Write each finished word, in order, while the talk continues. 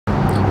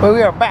Well,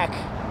 we are back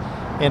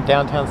in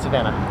downtown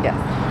Savannah.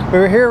 Yes. We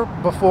were here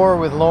before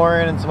with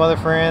Lauren and some other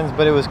friends,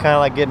 but it was kind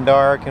of like getting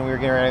dark and we were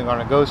getting ready to go on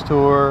a ghost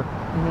tour.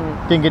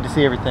 Didn't get to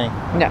see everything.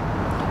 No.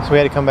 So we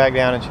had to come back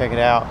down and check it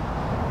out.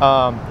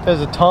 There's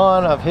a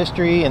ton of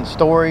history and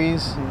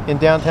stories in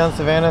downtown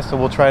Savannah, so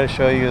we'll try to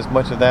show you as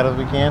much of that as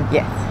we can.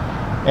 Yes.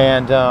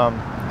 And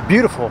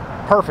beautiful,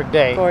 perfect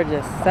day.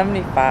 Gorgeous.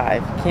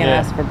 75. Can't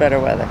ask for better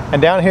weather.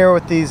 And down here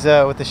with these,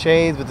 with the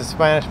shades, with the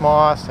Spanish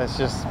moss, that's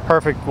just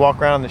perfect. Walk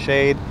around in the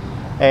shade.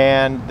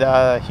 And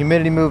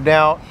humidity moved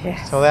out,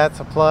 so that's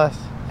a plus.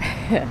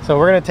 So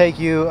we're gonna take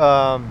you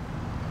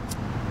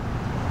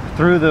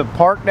through the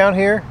park down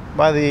here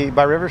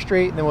by River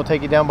Street, and then we'll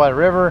take you down by the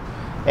river.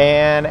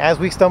 And as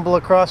we stumble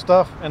across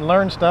stuff and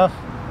learn stuff,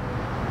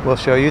 we'll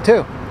show you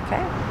too.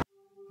 Okay.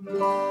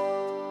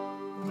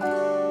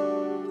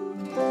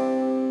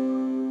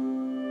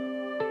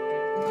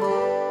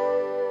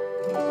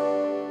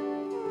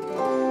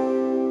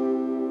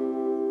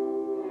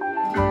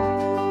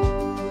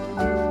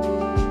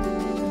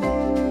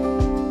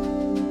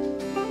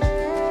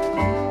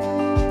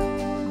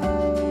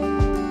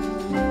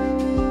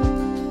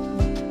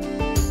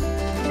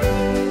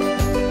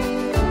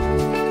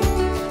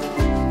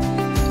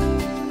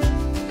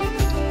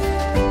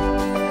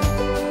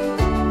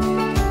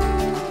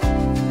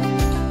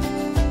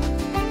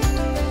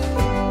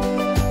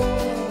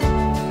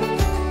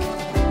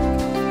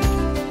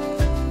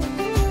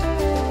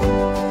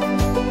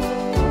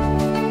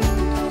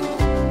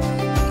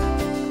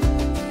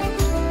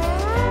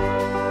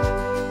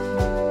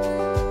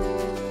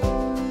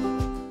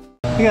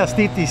 Look how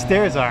steep these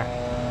stairs are.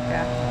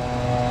 Yeah.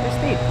 They're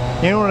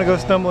steep. You don't want to go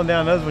stumbling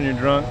down those when you're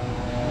drunk.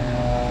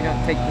 You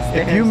don't take the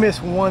stairs. If you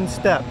miss one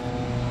step,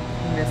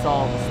 you miss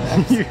all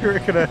the steps. you're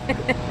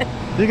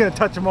gonna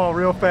touch them all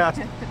real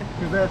fast.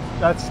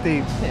 That's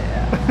steep.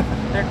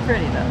 Yeah. They're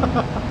pretty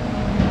though.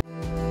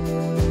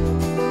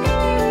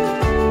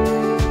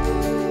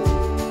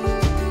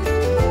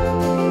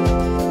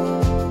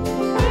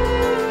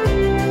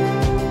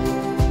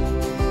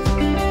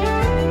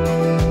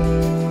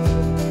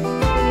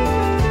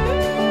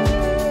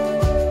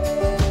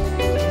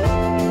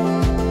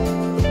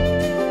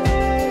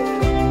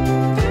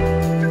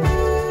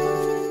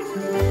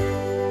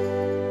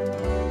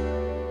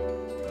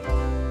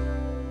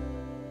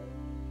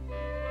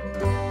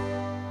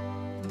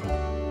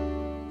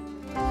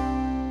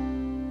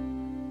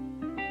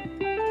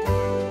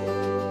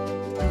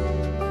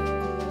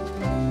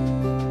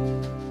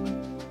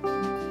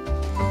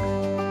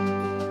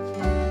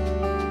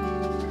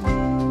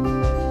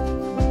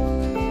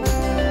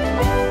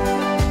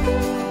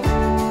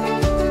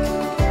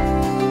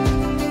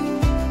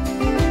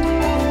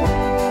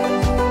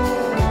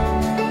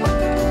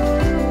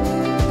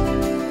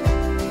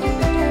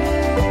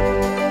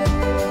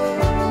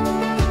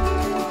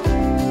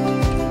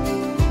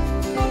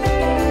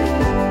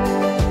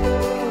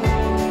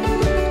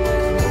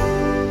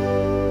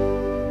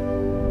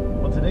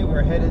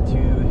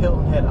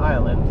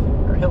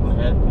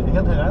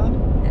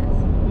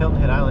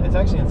 It's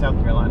actually in South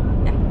Carolina.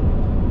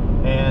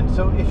 Yeah. And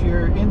so if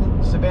you're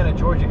in Savannah,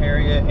 Georgia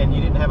area and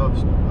you didn't have a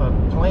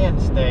planned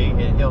stay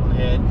at Hilton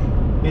Head,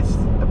 it's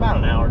about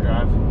an hour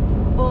drive.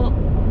 Well,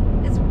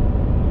 it's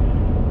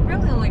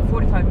really only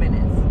 45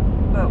 minutes,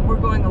 but we're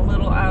going a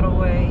little out of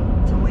way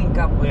to link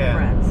up with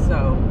friends.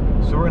 So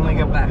we're going to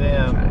link up with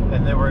them,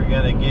 and then we're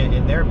going to get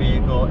in their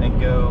vehicle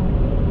and go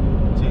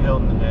to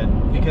Hilton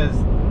Head because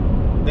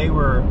they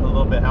were a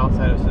little bit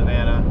outside of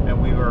Savannah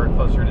and we were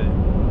closer to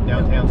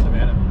downtown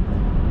Savannah.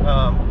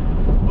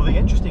 Well, the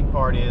interesting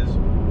part is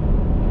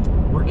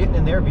we're getting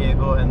in their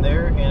vehicle and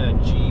they're in a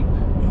Jeep.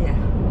 Yeah.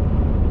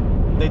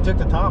 They took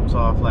the tops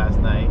off last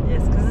night.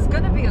 Yes, because it's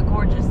going to be a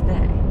gorgeous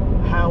day.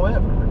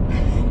 However,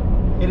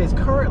 it is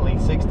currently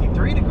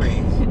 63 degrees.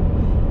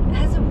 It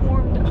hasn't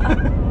warmed up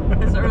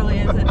as early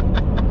as it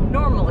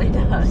normally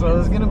does. So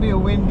it's going to be a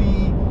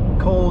windy,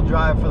 cold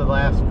drive for the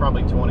last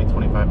probably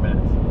 20-25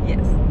 minutes.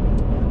 Yes.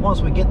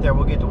 Once we get there,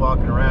 we'll get to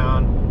walking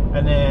around,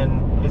 and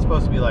then it's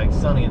supposed to be like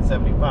sunny and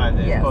 75.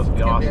 It's supposed to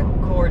be awesome. Be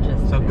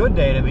gorgeous. So good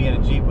day to be in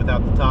a Jeep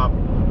without the top.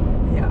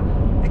 Yeah.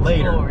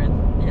 Later.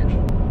 Yeah.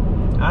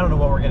 I don't know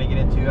what we're gonna get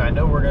into. I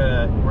know we're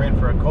in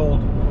for a cold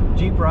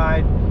Jeep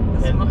ride,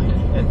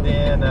 and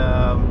then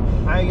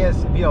I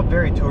guess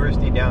very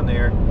touristy down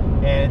there,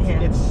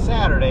 and it's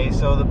Saturday,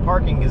 so the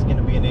parking is going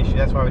to be an issue.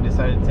 That's why we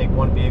decided to take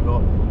one vehicle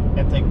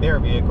and take their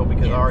vehicle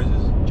because ours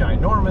is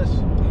ginormous,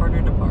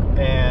 harder to park,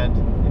 and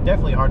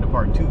definitely hard to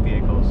park two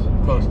vehicles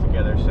close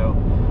together. So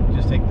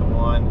just take the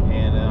one,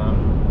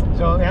 and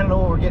so I don't know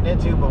what we're getting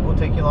into, but we'll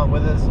take you along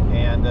with us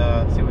and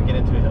see what we get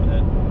into.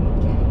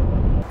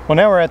 Well,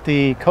 now we're at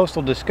the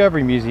Coastal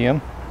Discovery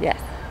Museum. Yes.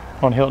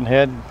 On Hilton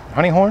Head.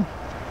 Honeyhorn?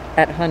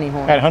 At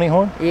Honeyhorn. At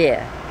Honeyhorn?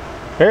 Yeah.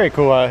 Very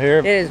cool out here.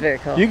 It is very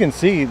cool. You can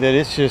see that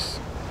it's just,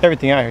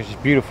 everything out here is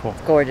just beautiful.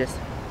 It's gorgeous.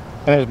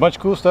 And there's a bunch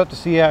of cool stuff to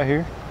see out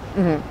here.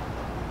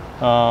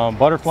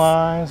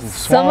 Butterflies and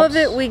swamps. Some of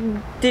it we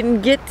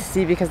didn't get to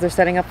see because they're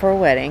setting up for a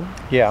wedding.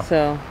 Yeah.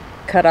 So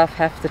cut off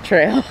half the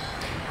trail.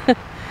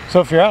 So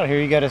if you're out here,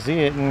 you got to see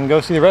it and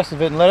go see the rest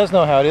of it and let us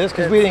know how it is,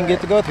 because we didn't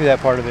get to go through that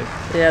part of it.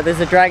 Yeah,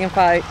 there's a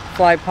dragonfly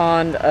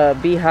pond,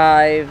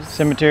 beehives,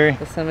 Cemetery.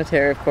 the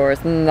cemetery, of course,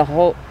 and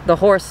the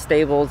horse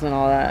stables and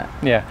all that.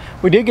 Yeah,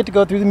 we did get to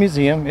go through the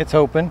museum. It's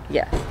open.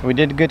 Yes. We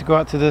did get to go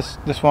out to the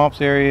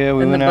swamps area.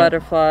 We and went the out.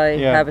 butterfly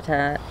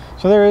habitat.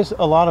 So there is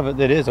a lot of it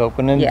that is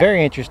open and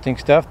very interesting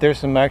stuff. There's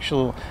some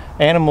actual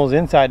animals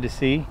inside to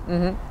see.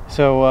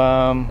 So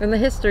and the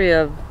history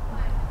of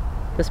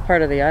this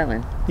part of the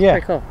island. It's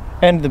pretty cool.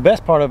 And the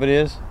best part of it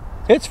is,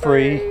 it's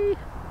free.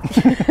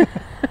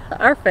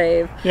 Our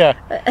fave. Yeah.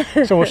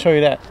 So we'll show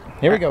you that.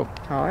 Here we go.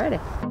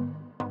 Alrighty.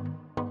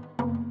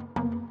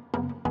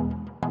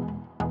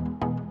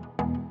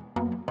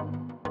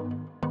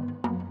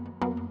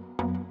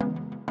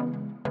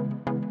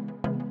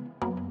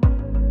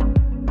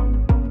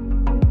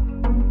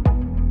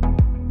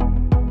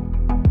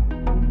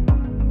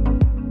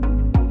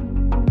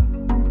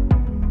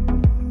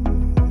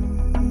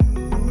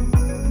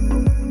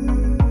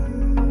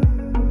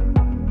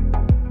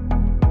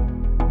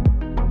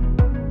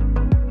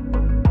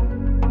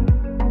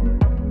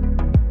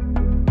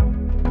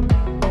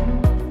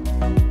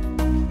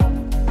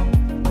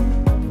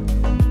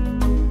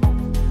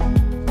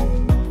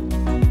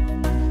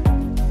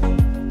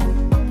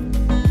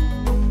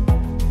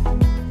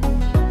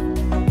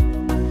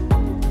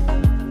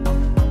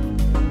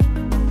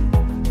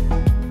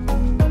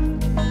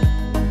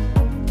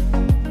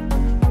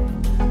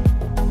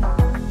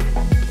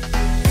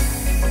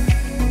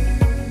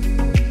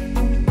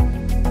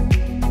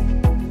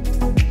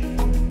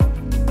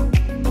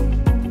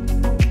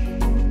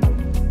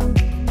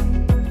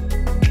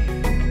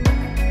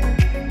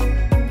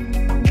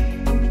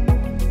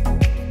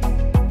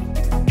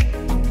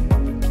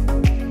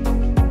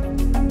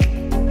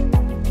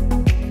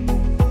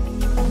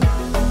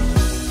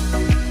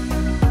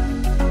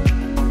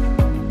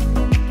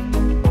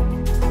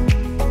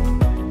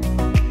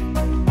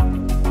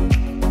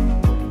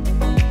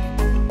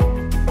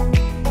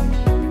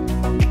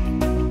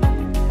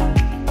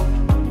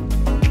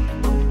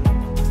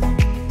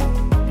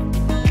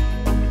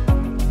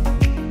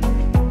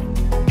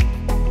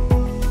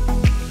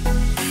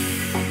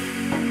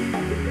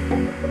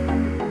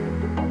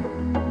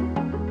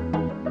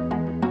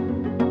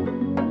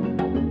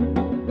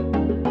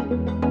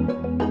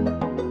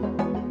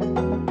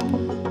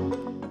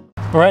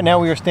 Right now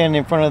we are standing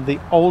in front of the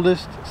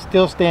oldest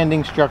still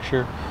standing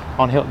structure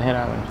on Hilton Head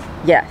Island.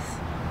 Yes.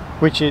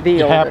 Which it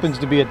happens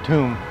to be a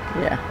tomb.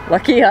 Yeah,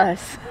 lucky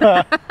us.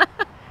 And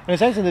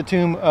it's actually the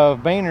tomb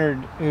of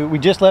Baynard, who we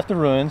just left the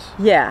ruins.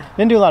 Yeah.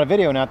 Didn't do a lot of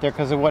videoing out there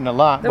because there wasn't a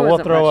lot, but we'll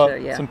throw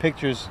up some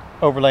pictures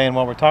overlaying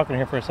while we're talking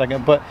here for a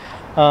second. But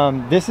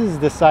this is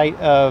the site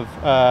of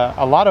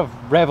a lot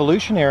of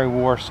Revolutionary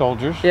War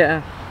soldiers.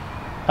 Yeah.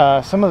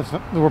 Some of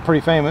them were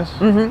pretty famous.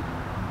 A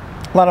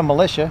lot of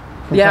militia.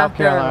 From South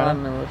Carolina.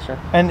 Militia.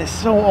 And it's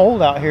so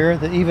old out here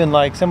that even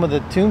like some of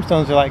the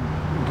tombstones are like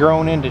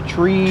grown into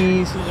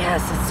trees.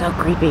 Yes, it's so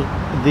creepy.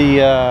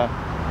 The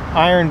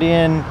ironed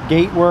in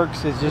gate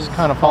works is just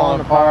kind of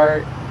falling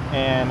apart.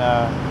 And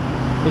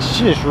it's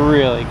just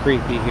really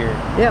creepy here.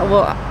 Yeah,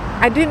 well,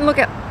 I didn't look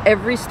at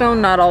every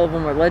stone. Not all of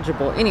them were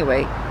legible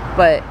anyway.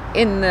 But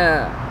in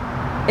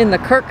the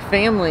Kirk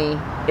family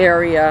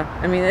area,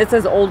 I mean, it's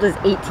as old as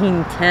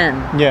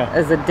 1810. Yeah.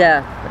 As a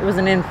death. It was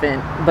an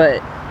infant,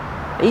 but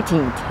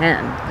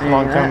 1810. A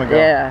long time ago.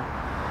 Yeah.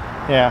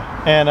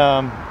 Yeah.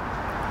 And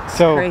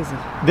so crazy.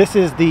 This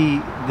is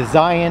the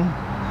Zion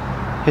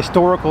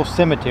Historical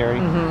Cemetery.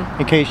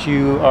 In case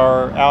you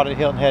are out at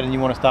Hilton Head and you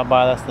want to stop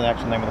by, that's the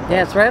actual name of the place.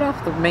 Yeah, it's right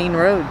off the main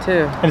road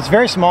too. And it's a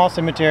very small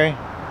cemetery.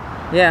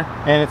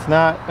 Yeah. And it's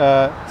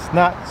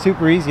not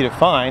super easy to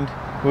find.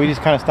 We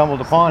just kind of stumbled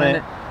upon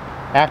it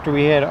after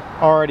we had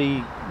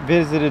already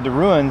visited the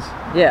ruins.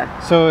 Yeah.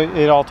 So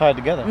it all tied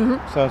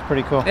together. So it's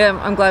pretty cool. Yeah,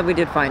 I'm glad we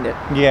did find it.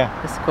 Yeah.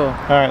 It's cool. All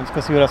right, let's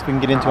go see what else we can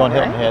get into on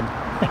Hilton Head.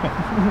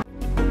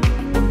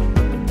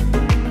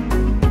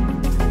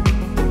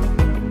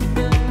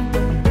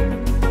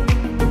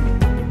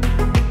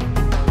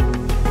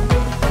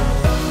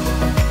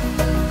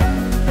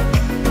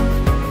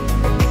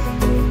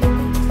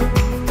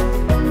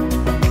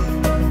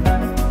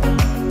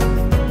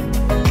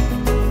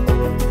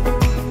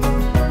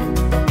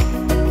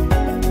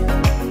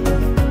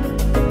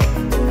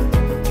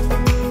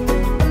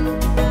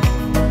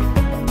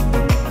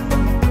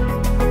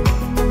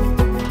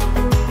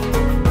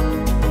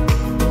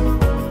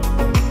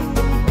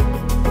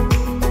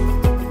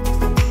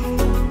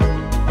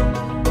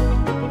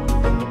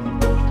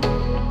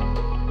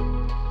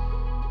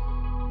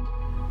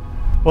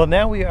 Well,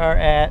 now we are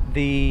at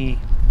the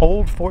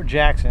old Fort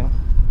Jackson,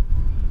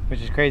 which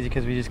is crazy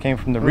because we just came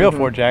from the real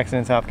Fort Jackson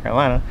in South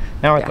Carolina.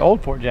 Now we're at the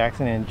old Fort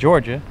Jackson in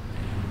Georgia.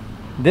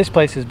 This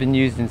place has been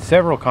used in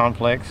several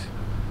conflicts.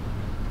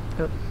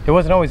 It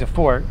wasn't always a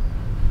fort.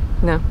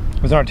 No.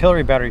 It was an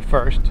artillery battery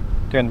first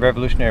during the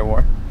Revolutionary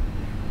War.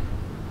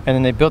 And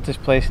then they built this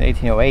place in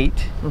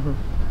 1808.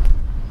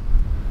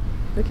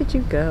 Look at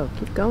you go.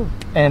 Keep going.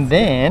 And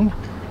then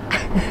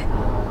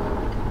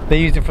They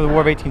used it for the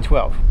War of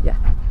 1812. Yeah.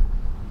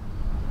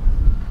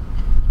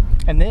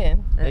 And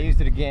then they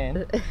used it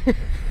again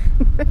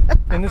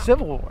in the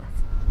Civil War.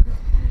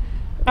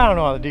 I don't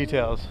know all the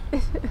details.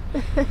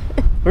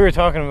 We were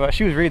talking about,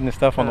 she was reading the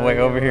stuff on the way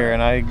over here,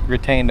 and I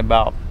retained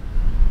about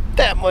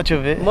that much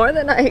of it. More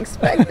than I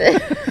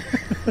expected.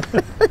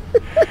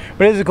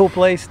 But it is a cool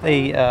place.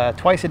 They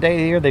twice a day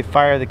here they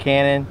fire the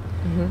cannon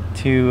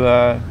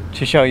to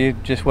show you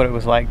just what it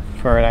was like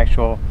for an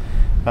actual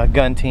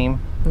gun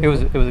team. It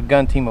was a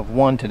gun team of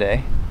one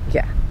today.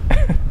 Yeah.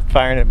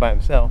 Firing it by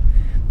himself,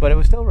 but it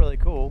was still really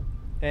cool,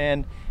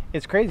 and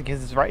it's crazy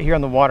because it's right here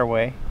on the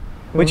waterway,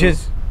 which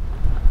is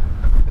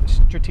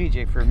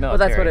strategic for military. Well,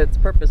 that's what its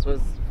purpose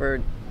was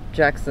for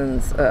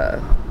Jackson's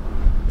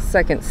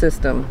second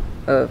system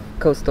of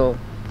coastal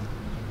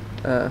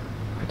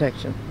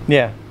protection.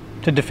 Yeah,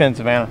 to defend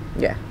Savannah.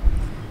 Yeah.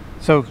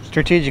 So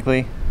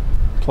strategically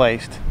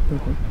placed,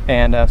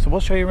 and so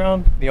we'll show you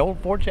around the old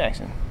Fort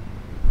Jackson.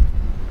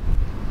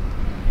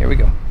 Here we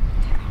go.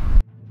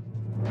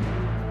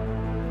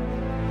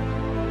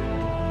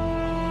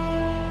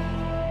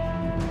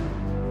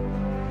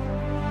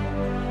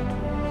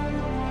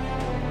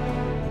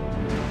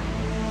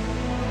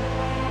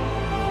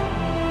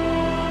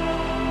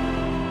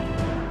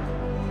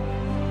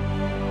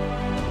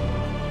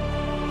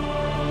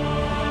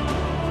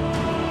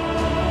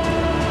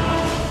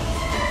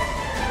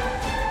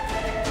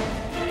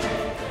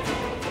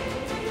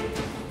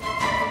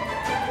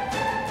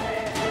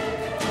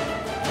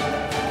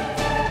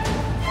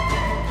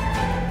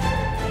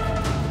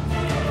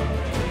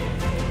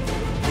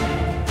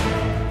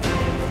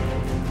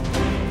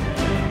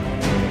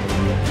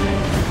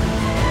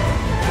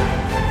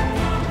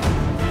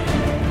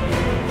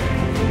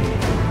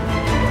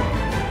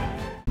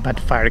 About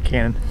to fire the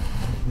cannon.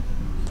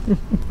 It's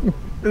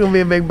gonna be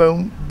a big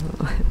boom.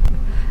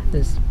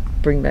 Just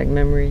bring back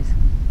memories.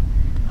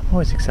 I'm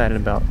always excited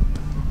about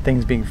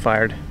things being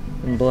fired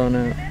and blown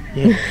up.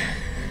 Yeah.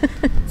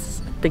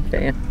 Big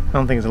fan. I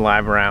don't think it's a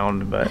live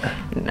round, but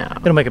no,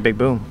 it'll make a big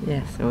boom.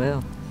 Yes, it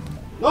will.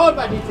 Load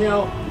by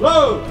detail.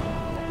 Load.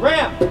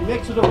 Ramp.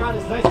 Make sure the round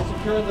is nice and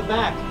secure in the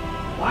back.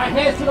 Line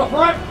hands to the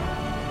front.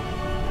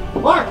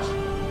 March.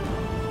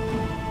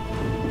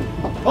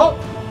 Oh.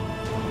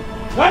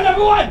 Line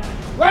number one.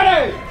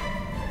 Ready.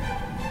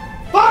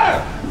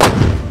 Fire.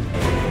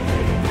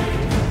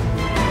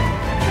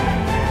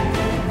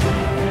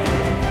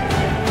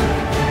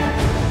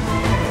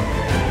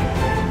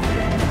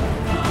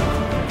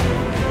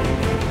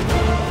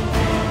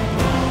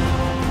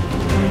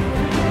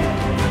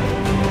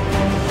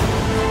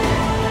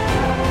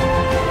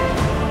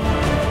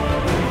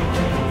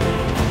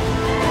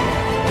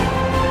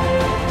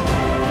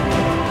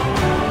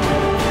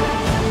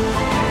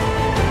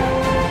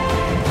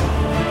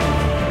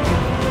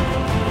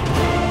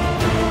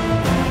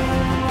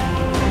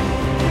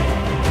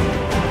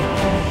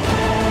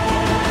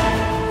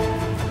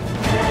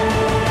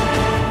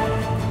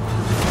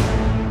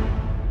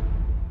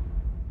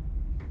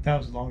 That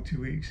was a long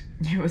 2 weeks.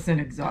 It was an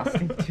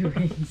exhausting 2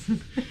 weeks.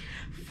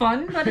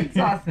 Fun, but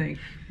exhausting.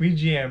 We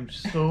jammed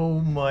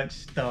so much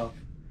stuff.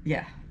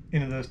 Yeah.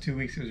 Into those 2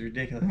 weeks, it was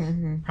ridiculous.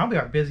 Probably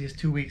our busiest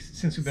 2 weeks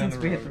since we've been on the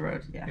road. Since we hit the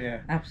road, yeah.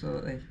 Yeah,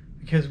 absolutely.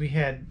 Because we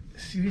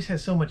just had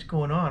so much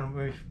going on.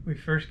 When we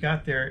first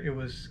got there, it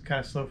was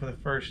kind of slow for the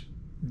first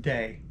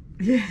day.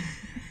 Yeah.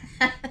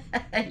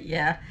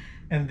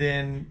 And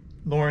then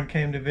Lauren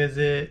came to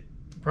visit,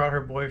 brought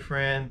her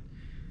boyfriend.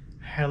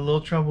 Had a little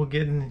trouble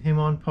getting him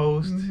on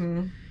post,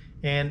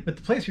 but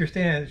the place we were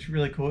staying at is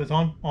really cool. It's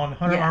on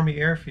Hunter Army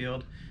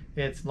Airfield.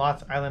 It's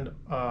Lots Island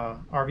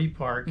RV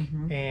Park,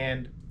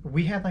 and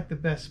we had like the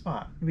best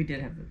spot. We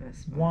did have the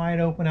best spot. Wide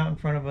open out in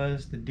front of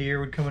us. The deer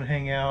would come and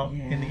hang out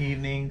in the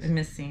evenings. I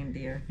miss seeing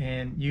deer.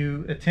 And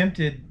you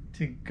attempted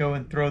to go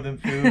and throw them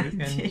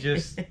food and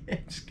just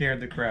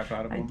scared the crap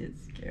out of them. I did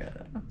scare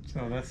them.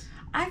 So that's.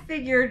 I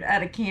figured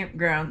at a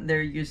campground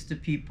they're used to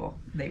people.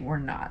 They were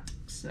not.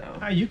 So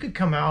you could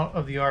come out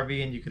of the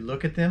RV and you could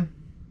look at them,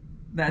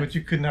 but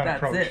you could not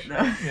approach. That's it,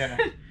 though. Yeah.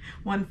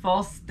 One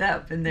false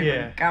step and they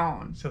were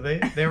gone. So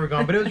they were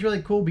gone. But it was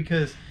really cool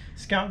because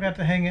Scout got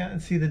to hang out and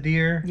see the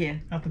deer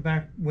out the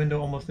back window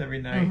almost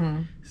every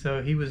night.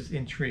 So he was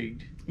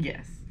intrigued.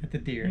 Yes. At the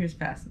deer. He was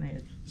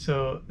fascinated.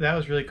 So that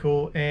was really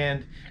cool.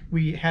 And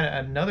we had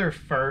another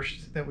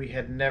first that we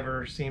had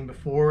never seen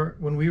before.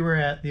 When we were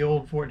at the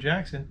old Fort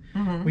Jackson,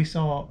 we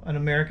saw an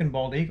American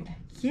bald eagle.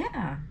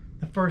 Yeah.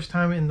 The first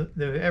time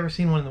they've ever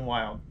seen one in the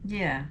wild.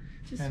 Yeah.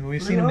 Just and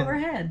we've seen them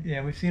overhead.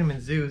 We've seen them in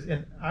zoos.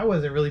 And I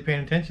wasn't really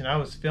paying attention. I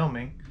was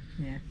filming.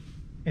 Yeah.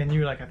 And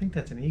you were like, I think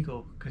that's an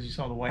eagle because you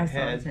saw the white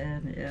head. I saw his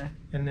head, yeah.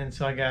 And then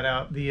so I got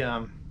out the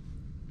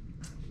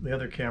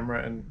other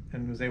camera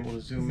and was able to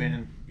zoom in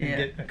and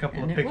get a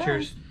couple of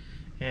pictures.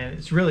 And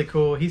it's really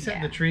cool. He sat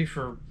in the tree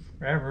for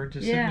forever,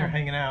 just sitting there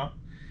hanging out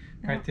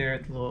right there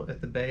at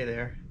the bay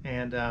there.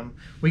 And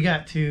we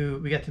got to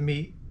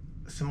meet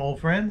some old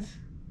friends.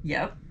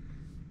 Yep.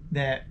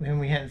 That when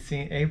we hadn't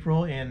seen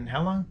April in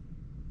how long?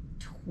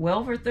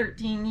 12 or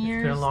 13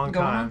 years. It's been a long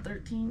going time. On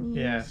 13 years.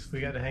 Yes, we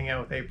got to hang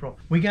out with April.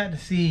 We got to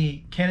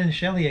see Ken and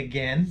Shelly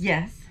again.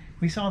 Yes.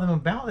 We saw them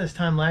about this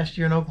time last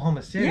year in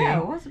Oklahoma City. Yeah,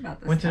 it was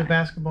about this Went to time. the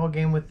basketball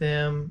game with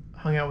them,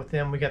 hung out with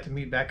them. We got to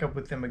meet back up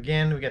with them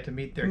again. We got to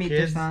meet their kids.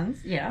 Their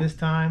sons, yeah. This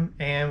time,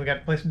 and we got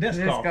to play some disc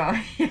golf.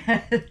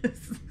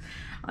 Yes.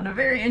 On a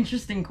very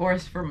interesting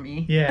course for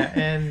me. Yeah,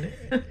 and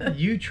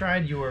you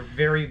tried your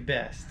very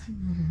best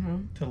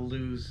Mm-hmm. to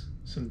lose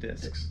some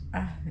discs.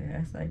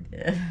 Yes, I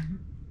did.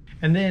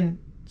 And then,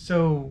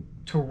 so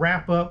to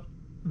wrap up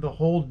the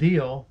whole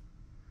deal,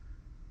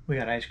 we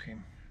got ice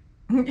cream.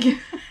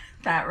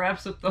 That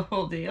wraps up the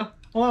whole deal.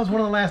 Well, that was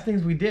one of the last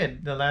things we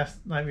did. The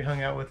last night we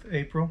hung out with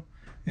April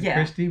and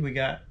Christy, we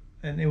got,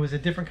 and it was a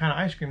different kind of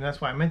ice cream.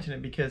 That's why I mentioned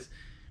it, because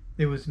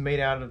it was made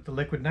out of the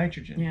liquid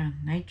nitrogen. Yeah,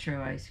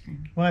 nitro ice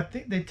cream. Well, I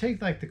think they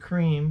take like the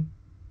cream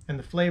and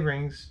the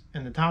flavorings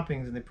and the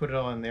toppings and they put it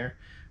all in there,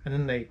 and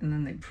then they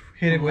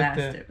hit it with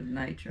it with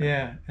nitro.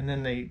 Yeah, and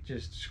then they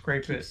just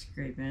scrape Keep it.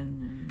 Scraping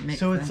and mix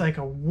So it's like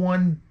a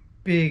one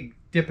big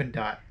Dippin'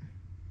 Dot.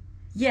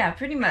 Yeah,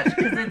 pretty much,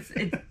 because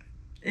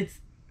it's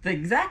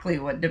exactly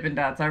what Dippin'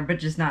 Dots are, but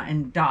just not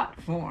in dot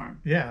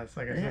form. Yeah, it's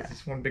like it's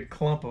just one big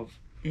clump of.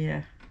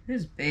 Yeah, it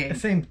was big. The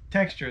same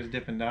texture as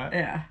Dippin' Dot.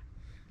 Yeah.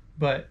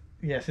 But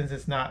yeah, since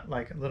it's not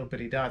like little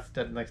bitty dots, it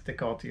doesn't like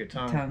stick all to your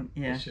tongue.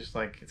 Yeah. It's just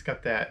like it's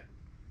got that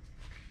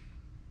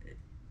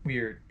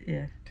weird.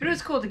 Yeah. But it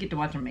was cool to get to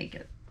watch them make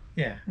it.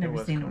 Yeah.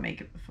 Never seen them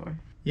make it before.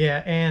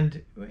 Yeah,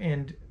 and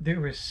there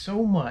was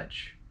so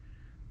much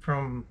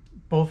from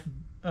both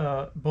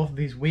of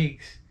these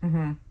weeks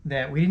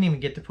that we didn't even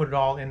get to put it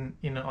all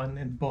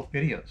in both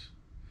videos.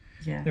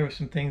 Yeah. There were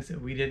some things that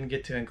we didn't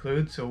get to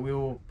include, so we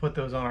will put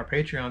those on our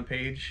Patreon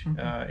page in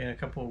a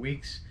couple of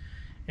weeks.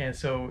 And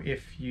so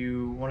if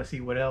you want to see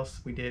what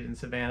else we did in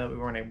Savannah that we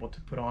weren't able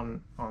to put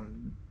on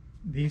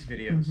these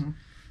videos,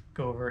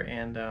 go over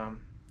and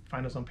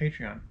find us on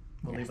Patreon.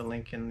 We'll leave a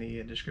link in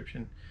the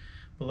description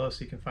below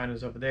so you can find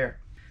us over there.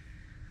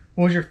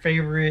 What was your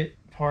favorite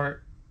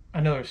part? I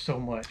know there's so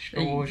much,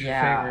 but what was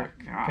your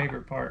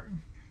favorite part?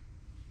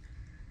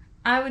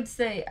 I would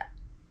say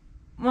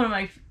one of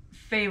my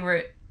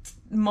favorite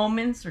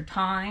moments or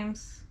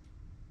times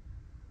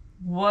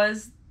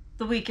was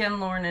the weekend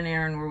Lauren and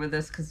Aaron were with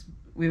us, because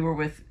we were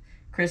with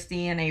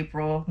Christy and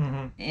April,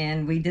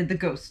 and we did the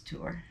ghost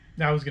tour.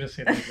 I was going to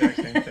say the exact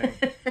same thing.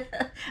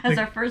 That's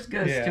our first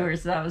ghost tour,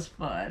 so that was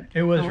fun.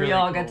 It was really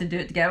all got to do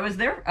it together. It was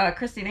their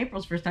Christy and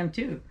April's first time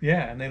too.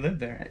 Yeah, and they lived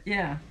there.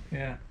 Yeah.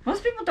 Yeah.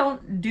 Most people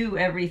don't do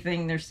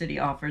everything their city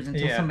offers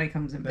until somebody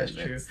comes and visits.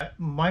 That's true.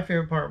 My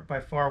favorite part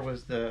by far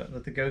was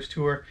the ghost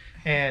tour,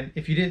 and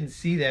if you didn't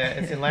see that,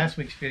 it's in last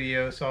week's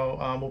video, so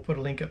we'll put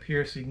a link up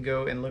here so you can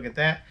go and look at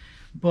that.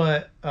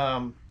 But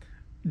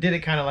did it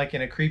kind of like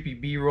in a creepy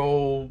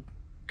B-roll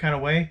kind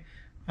of way.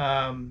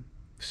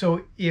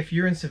 So if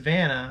you're in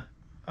Savannah,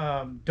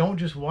 don't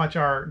just watch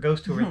our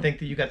ghost tour and think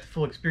that you got the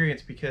full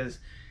experience, because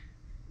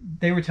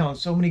they were telling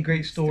so many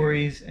great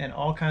stories and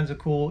all kinds of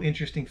cool,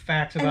 interesting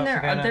facts about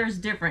Savannah. There's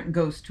different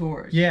ghost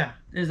tours. Yeah.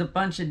 There's a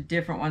bunch of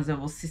different ones that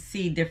will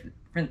see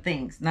different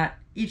things. Not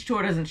each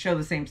tour doesn't show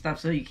the same stuff,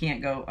 so you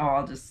can't go, oh,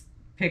 I'll just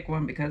pick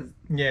one because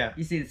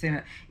you see the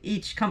same.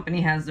 Each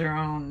company has their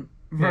own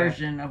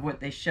version of what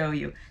they show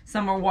you.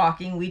 Some are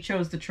walking. We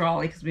chose the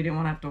trolley because we didn't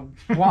want to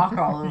have to walk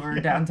all over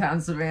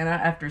downtown Savannah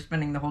after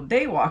spending the whole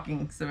day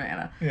walking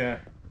Savannah. Yeah.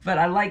 But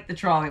I liked the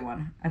trolley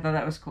one. I thought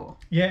that was cool.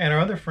 Yeah, and our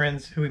other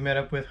friends who we met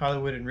up with,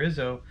 Hollywood and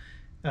Rizzo,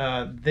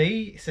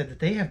 they said that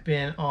they have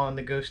been on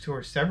the ghost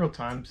tour several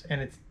times,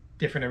 and it's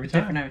different every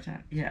time. Different every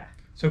time, yeah.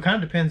 So it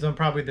kind of depends on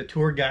probably the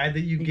tour guide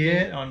that you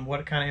get, on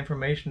what kind of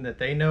information that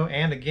they know,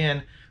 and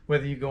again,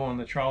 whether you go on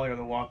the trolley or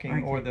the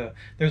walking or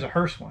there's a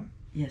hearse one.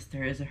 Yes,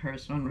 there is a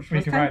hearse one, which you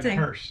was can tempting. ride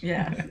a hearse.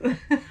 Yeah.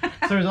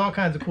 So there's all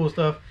kinds of cool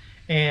stuff,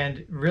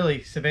 and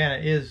really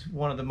Savannah is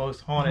one of the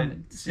most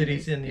haunted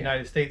cities in the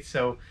United States.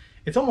 So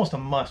it's almost a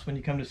must when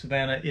you come to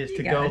Savannah is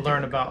to go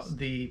learn about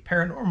the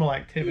paranormal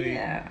activity.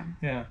 Yeah.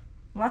 Yeah.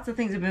 Lots of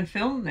things have been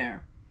filmed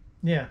there.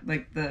 Yeah.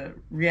 Like the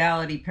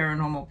reality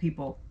paranormal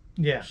people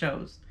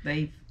shows.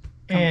 They've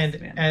come to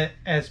Savannah.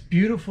 As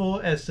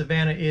beautiful as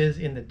Savannah is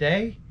in the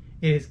day,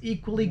 it is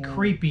equally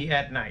creepy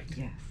at night.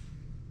 Yes.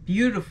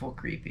 Beautiful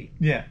creepy.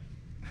 Yeah.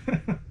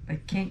 I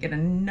can't get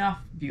enough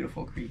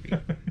beautiful creepy.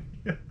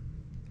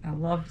 I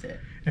loved it.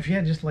 If you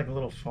had just like a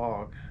little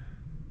fog.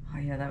 Oh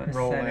yeah, that would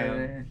roll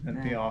in.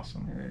 That'd be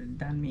awesome. That would have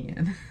done me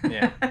in.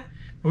 Yeah.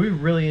 We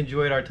really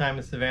enjoyed our time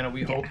in Savannah.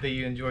 We hope that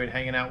you enjoyed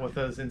hanging out with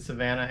us in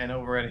Savannah and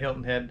over at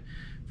Hilton Head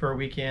for a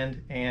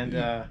weekend. And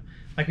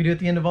like we do at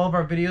the end of all of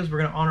our videos, we're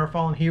going to honor a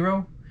fallen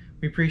hero.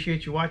 We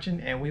appreciate you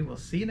watching, and we will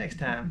see you next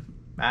time.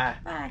 Bye.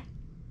 Bye.